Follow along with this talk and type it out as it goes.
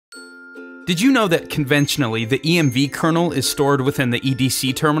Did you know that conventionally the EMV kernel is stored within the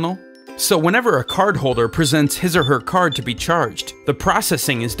EDC terminal? So whenever a cardholder presents his or her card to be charged, the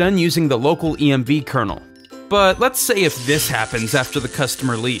processing is done using the local EMV kernel. But let's say if this happens after the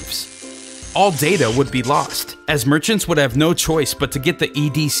customer leaves. All data would be lost, as merchants would have no choice but to get the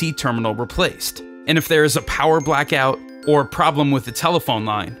EDC terminal replaced. And if there is a power blackout or problem with the telephone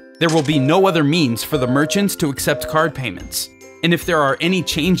line, there will be no other means for the merchants to accept card payments. And if there are any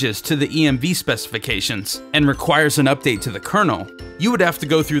changes to the EMV specifications and requires an update to the kernel, you would have to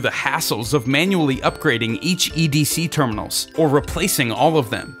go through the hassles of manually upgrading each EDC terminals or replacing all of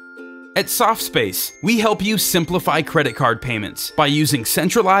them. At SoftSpace, we help you simplify credit card payments by using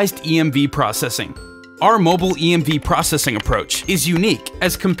centralized EMV processing. Our mobile EMV processing approach is unique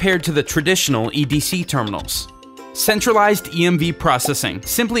as compared to the traditional EDC terminals. Centralized EMV processing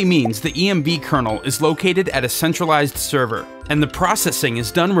simply means the EMV kernel is located at a centralized server, and the processing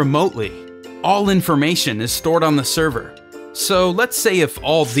is done remotely. All information is stored on the server. So let's say if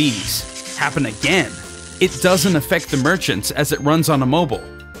all these happen again, it doesn't affect the merchants as it runs on a mobile.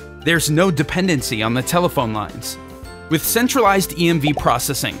 There's no dependency on the telephone lines. With centralized EMV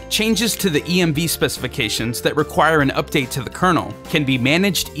processing, changes to the EMV specifications that require an update to the kernel can be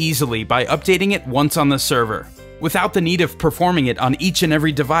managed easily by updating it once on the server, without the need of performing it on each and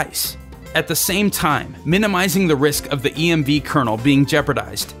every device. At the same time, minimizing the risk of the EMV kernel being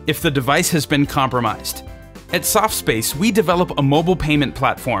jeopardized if the device has been compromised. At SoftSpace, we develop a mobile payment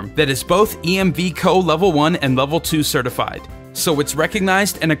platform that is both EMV Co. Level 1 and Level 2 certified, so it's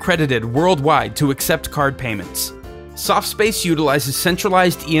recognized and accredited worldwide to accept card payments. SoftSpace utilizes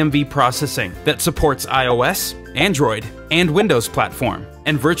centralized EMV processing that supports iOS, Android, and Windows platform,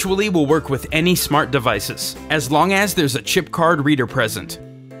 and virtually will work with any smart devices, as long as there's a chip card reader present.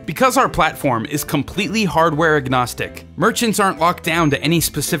 Because our platform is completely hardware agnostic, merchants aren't locked down to any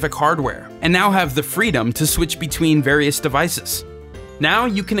specific hardware, and now have the freedom to switch between various devices. Now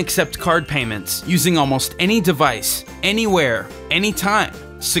you can accept card payments using almost any device, anywhere, anytime,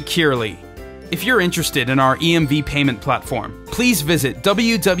 securely. If you're interested in our EMV payment platform, please visit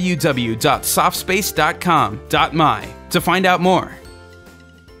www.softspace.com.my to find out more.